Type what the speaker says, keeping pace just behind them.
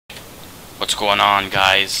going on,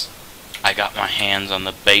 guys? I got my hands on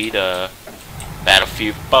the beta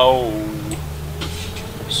Battlefield 4.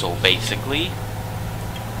 So basically,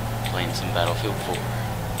 playing some Battlefield 4.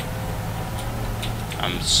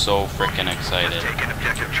 I'm so freaking excited.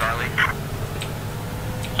 Objective Charlie.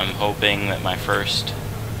 I'm hoping that my first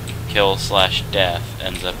kill slash death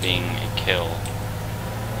ends up being a kill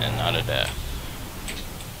and not a death.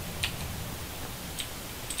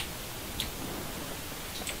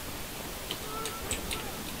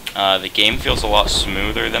 The game feels a lot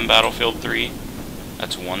smoother than Battlefield 3.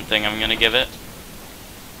 That's one thing I'm gonna give it.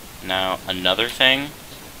 Now, another thing,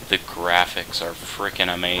 the graphics are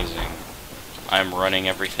freaking amazing. I'm running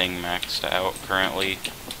everything maxed out currently.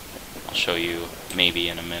 I'll show you maybe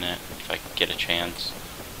in a minute if I get a chance.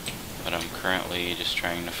 But I'm currently just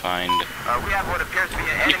trying to find we have what appears to be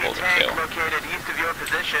an enemy tank located east of your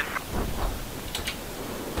position.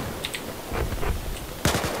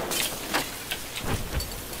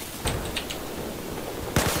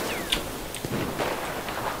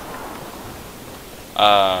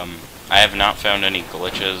 I have not found any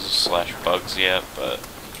glitches slash bugs yet, but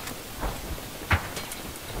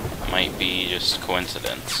it might be just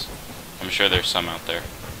coincidence. I'm sure there's some out there.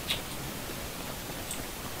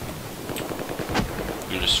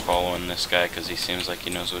 I'm just following this guy because he seems like he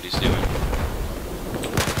knows what he's doing.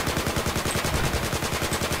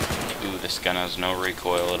 Ooh, this gun has no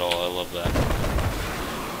recoil at all. I love that.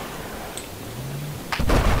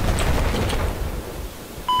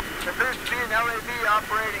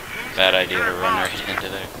 Bad idea to run right into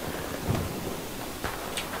there.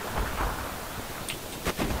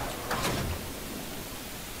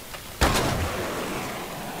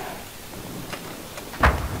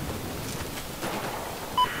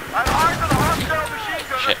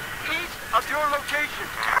 Shit. East of your location.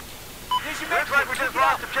 Here's your med kit. We just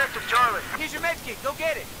lost objective Charlie. Here's your med kit. Go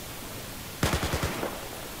get it.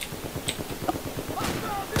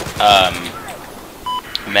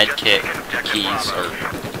 Medkit keys or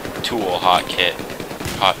tool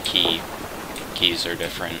keys are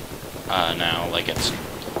different now. Like it's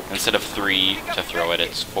instead of 3 to throw it,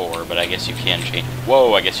 it's 4. But I guess you can change.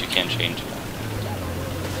 Whoa! I guess you can change it.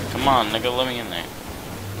 Come on, nigga, let me in there.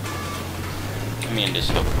 Let me in this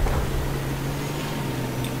hook.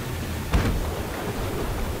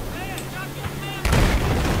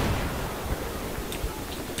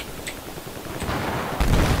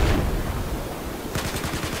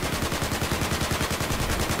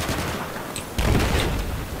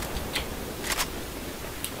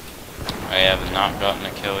 I have not gotten a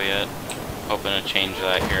kill yet. Hoping to change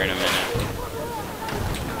that here in a minute.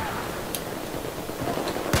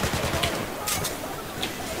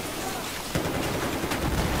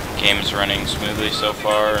 Game's running smoothly so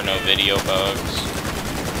far, no video bugs.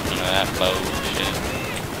 None of that bullshit.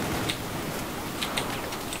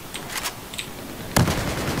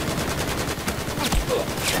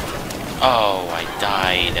 Oh, I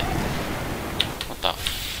died. What the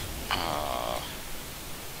f...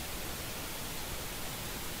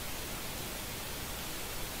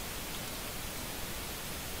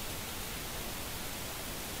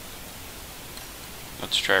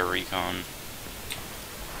 Let's try recon.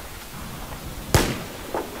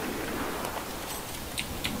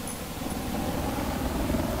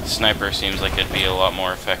 Sniper seems like it'd be a lot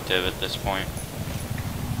more effective at this point.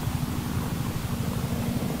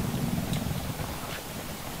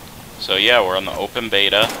 So yeah, we're on the open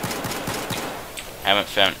beta. Haven't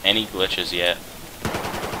found any glitches yet.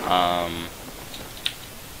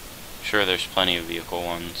 Sure, there's plenty of vehicle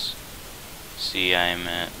ones. See, I'm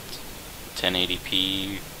at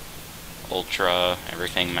 1080p, ultra,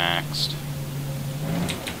 everything maxed.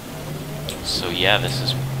 So yeah, this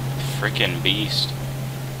is freaking beast.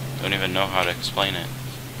 Don't even know how to explain it.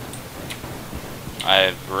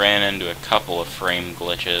 I've ran into a couple of frame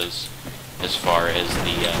glitches as far as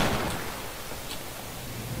the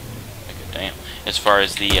damn. As far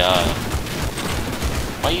as the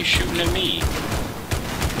why are you shooting at me?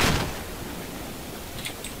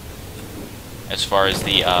 As far as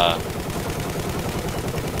the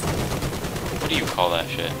what do you call that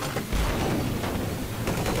shit?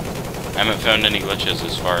 I haven't found any glitches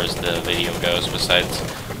as far as the video goes, besides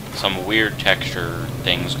some weird texture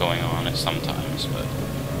things going on at sometimes, but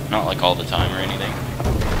not like all the time or anything.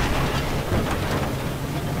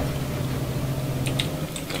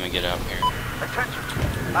 Let me get out here. Attention!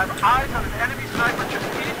 I have eyes on an enemy sniper just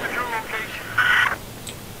east of your location.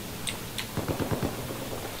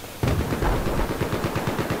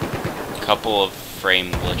 Couple of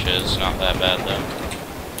frame glitches, not that bad though.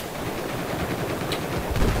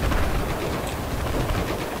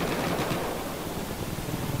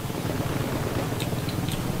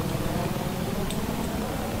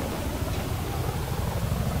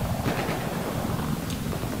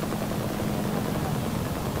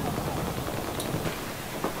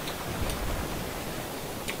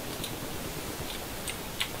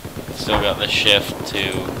 Still got the shift to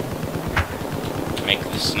make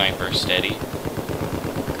the sniper steady.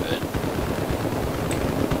 Good.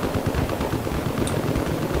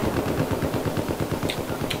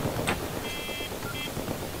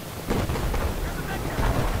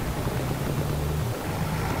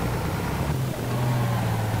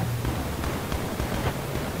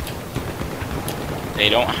 They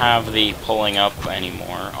don't have the pulling up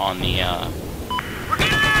anymore on the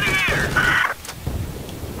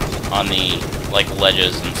like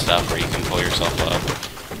ledges and stuff where you can pull yourself up.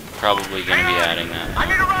 Probably gonna be adding that. I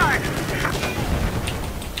need a ride.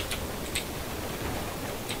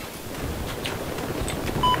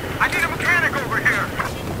 I need a mechanic over here.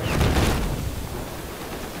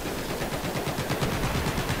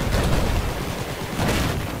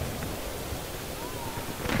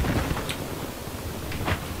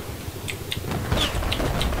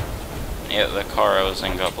 Yeah, the car I was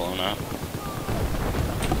in got blown up.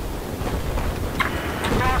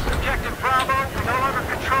 Lost objective Bravo. No longer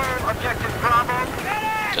control objective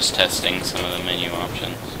Bravo. Just testing some of the menu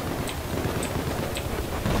options.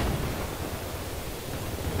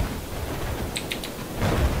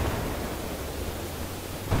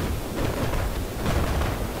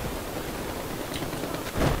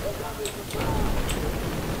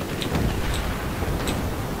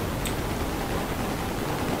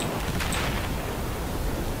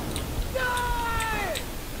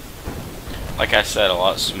 Like I said, a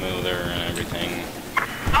lot smoother and everything,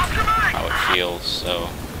 how it feels, so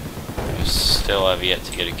I still have yet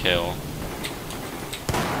to get a kill.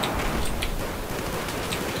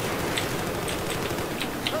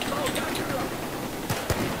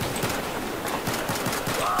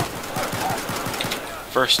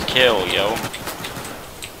 First kill, yo.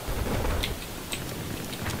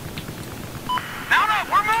 Mount up,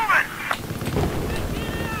 we're moving.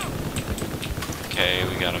 Okay,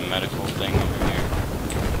 we got a medical thing over here.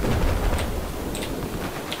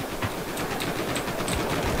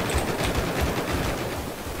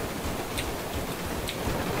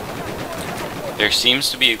 There seems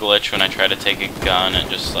to be a glitch when I try to take a gun and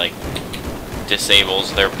just like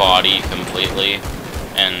disables their body completely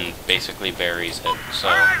and basically buries it. So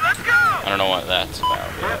I don't know what that's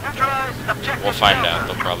about yet. We'll find out.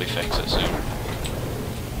 They'll probably fix it soon.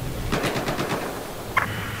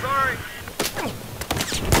 Sorry.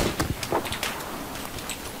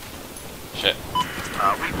 Shit.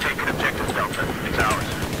 We've taken objective Delta. It's ours.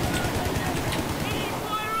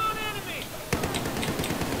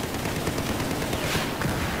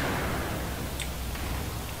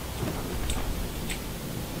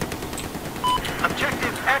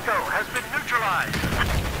 Objective Echo has been neutralized.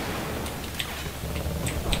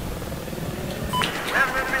 We have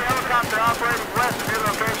an enemy helicopter operating west of your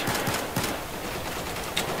location.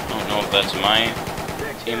 I don't know if that's my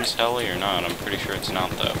team's heli or not. I'm pretty sure it's not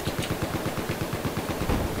though.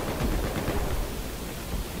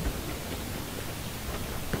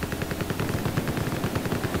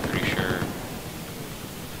 Pretty sure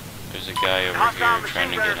there's a guy over here trying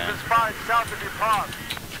to get in. South of your pod.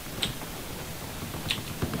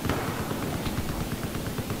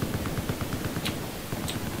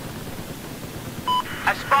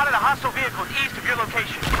 I spotted a hostile vehicle east of your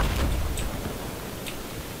location.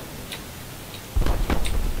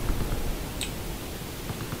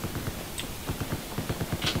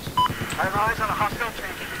 I have eyes on a hostile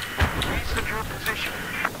tank east of your position.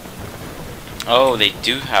 Oh, they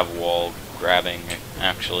do have wall grabbing,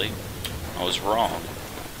 actually. I was wrong.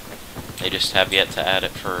 They just have yet to add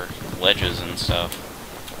it for ledges and stuff.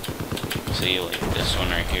 See, like this one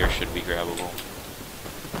right here should be grabbable.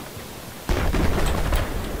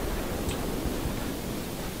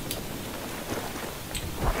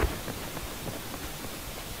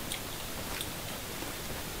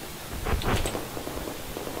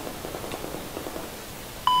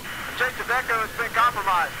 Objective Echo has been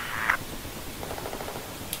compromised.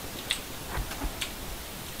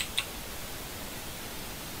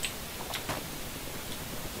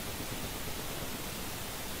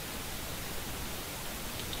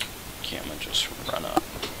 Can't I just run up?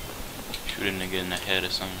 Shoot a nigga in the head or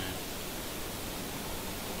something.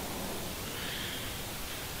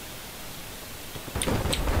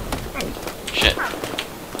 Shit.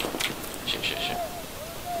 Shit, shit, shit.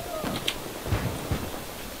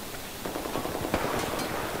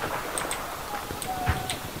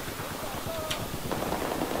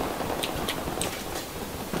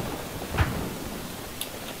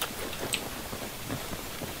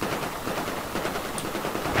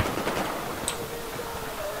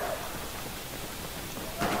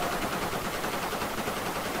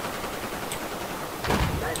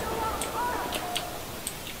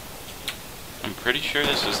 pretty sure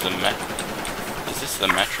this is the Is this the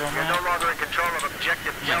Metro You're map? no longer in control of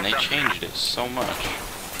objective Man, they Delta. changed it so much.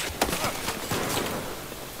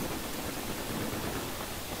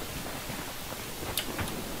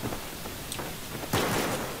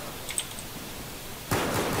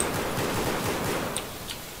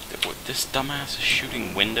 This dumbass is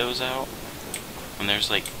shooting windows out when there's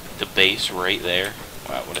like the base right there.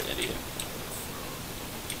 Wow, what an idiot.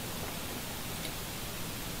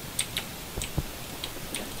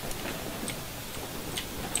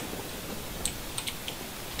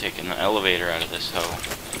 Taking the elevator out of this hoe.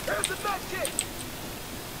 Here's the med kit.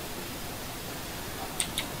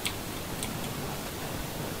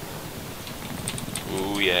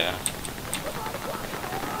 Ooh yeah.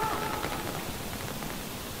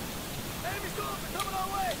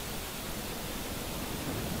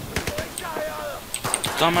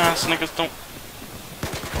 Dumbass niggas don't.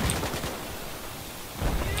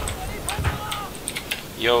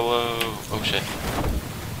 YOLO. Oh shit.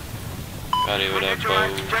 Gotta do that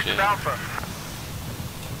bullshit. Alpha.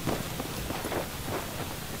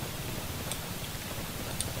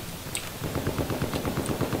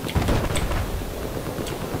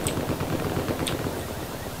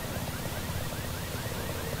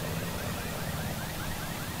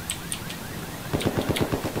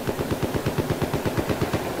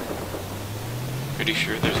 Pretty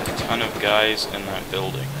sure there's a ton of guys in that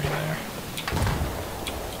building right there.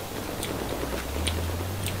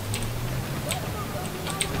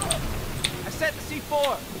 I set the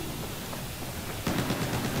C4.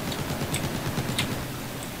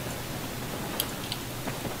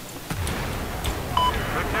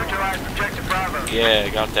 We've neutralized objective Bravo. Yeah,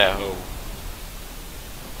 got that hoe.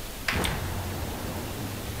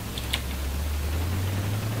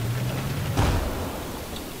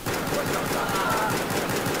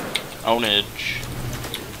 Ownage.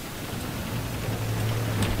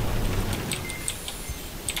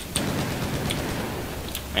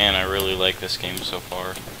 Man, I really like this game so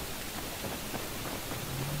far.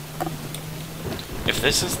 If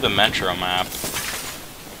this is the Metro map,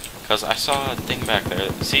 because I saw a thing back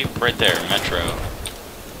there. See, right there, Metro.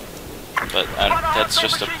 But that's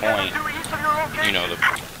just a point, you know, the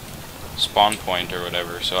spawn point or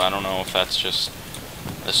whatever. So I don't know if that's just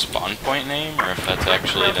the spawn point name or if that's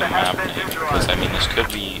actually the map name. Because I mean,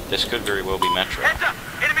 this could very well be Metro.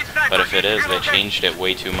 But if it is, they changed it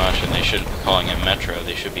way too much, and they shouldn't be calling it Metro.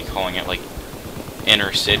 They should be calling it like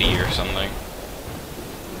Inner City or something.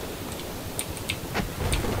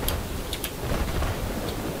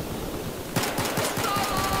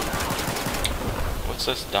 What's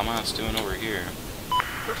this dumbass doing over here?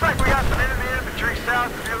 Looks like we got some enemy infantry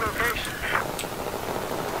south of your location.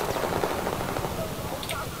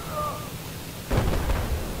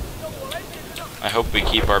 I hope we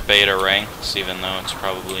keep our beta ranks, even though it's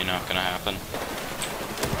probably not going to happen.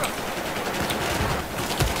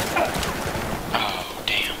 Oh,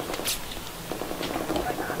 damn.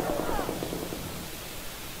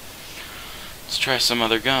 Let's try some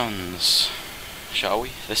other guns, shall we?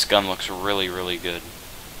 This gun looks really, really good.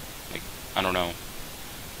 Like, I don't know.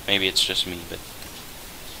 Maybe it's just me, but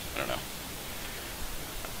I don't know.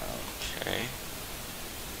 Okay.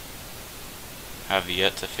 Have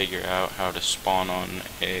yet to figure out how to spawn on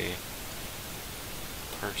a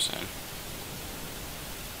person.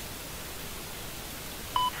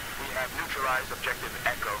 We have neutralized objective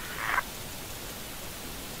Echo.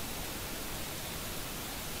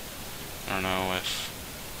 I don't know if...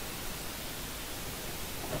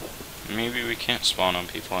 Maybe we can't spawn on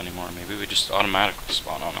people anymore. Maybe we just automatically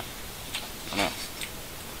spawn on them. I don't know.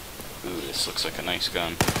 Ooh, this looks like a nice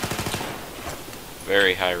gun.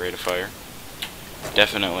 Very high rate of fire.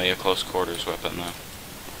 Definitely a close quarters weapon, though.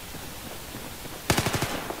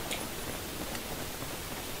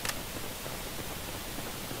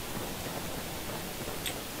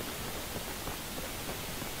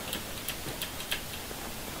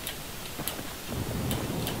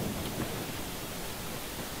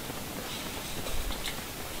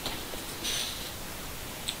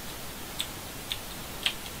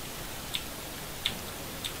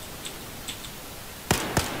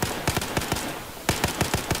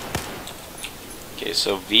 Okay,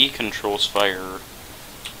 so V controls fire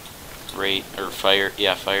rate, or fire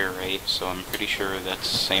rate, so I'm pretty sure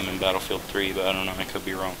that's the same in Battlefield 3, but I don't know, I could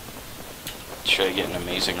be wrong. Should I get an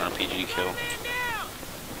amazing RPG kill?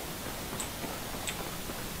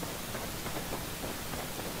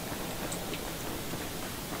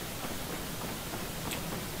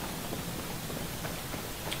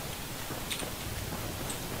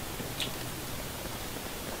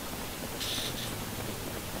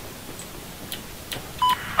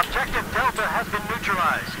 Objective Delta has been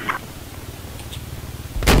neutralized.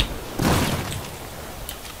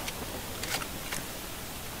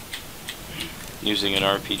 Using an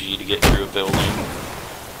RPG to get through a building.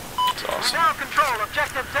 It's awesome. We now control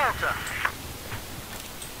objective Delta.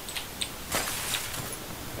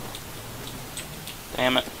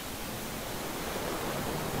 Damn it.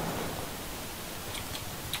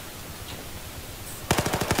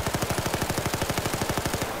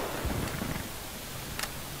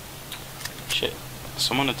 Shit. Is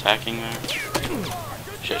someone attacking there?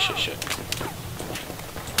 Shit, shit, shit.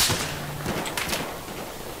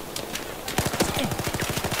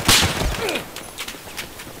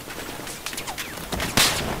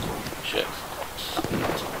 Shit.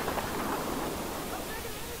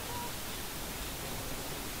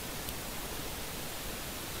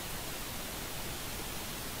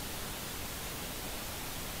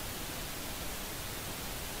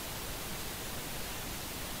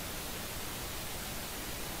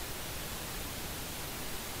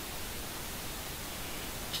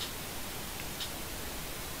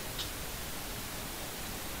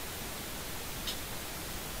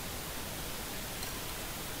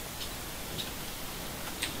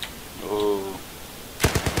 Oh.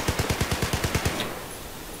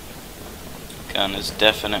 Gun is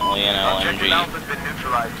definitely an LMG.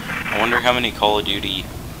 I wonder how many Call of Duty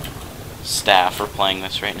staff are playing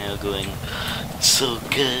this right now going, so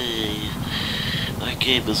good, our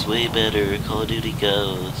game is way better, Call of Duty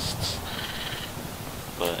Ghosts.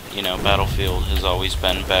 But, you know, Battlefield has always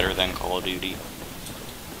been better than Call of Duty.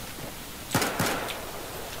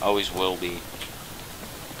 Always will be.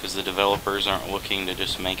 Because the developers aren't looking to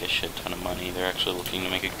just make a shit ton of money, they're actually looking to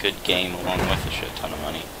make a good game along with a shit ton of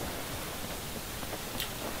money.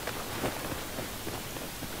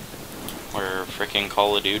 Where frickin'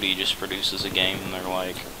 Call of Duty just produces a game and they're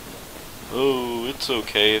like, oh, it's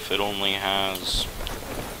okay if it only has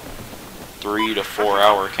 3 to 4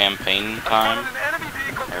 hour campaign time.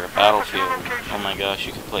 Or Battlefield, oh my gosh,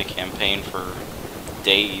 you could play campaign for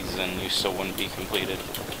days and you still wouldn't be completed.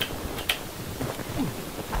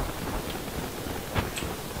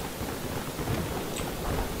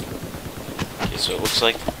 Okay, so it looks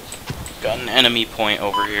like got an enemy point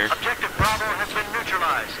over here. Objective Bravo has been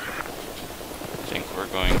neutralized. I think we're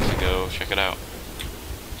going to go check it out.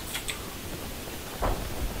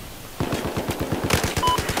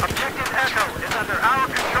 Objective Echo is under our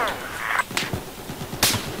control.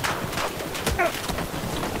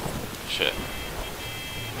 Shit.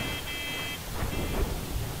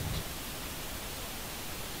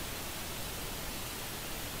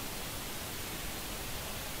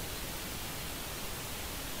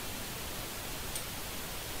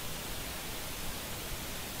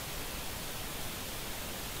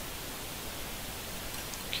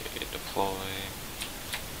 Deploy.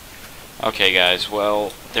 Okay guys,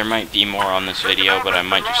 well, there might be more on this video, but I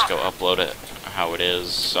might just go upload it how it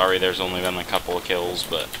is. Sorry there's only been a couple of kills,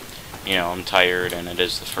 but, you know, I'm tired and it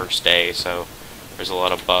is the first day, so there's a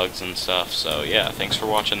lot of bugs and stuff. So yeah, thanks for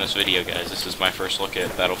watching this video guys. This is my first look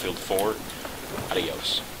at Battlefield 4.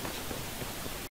 Adios.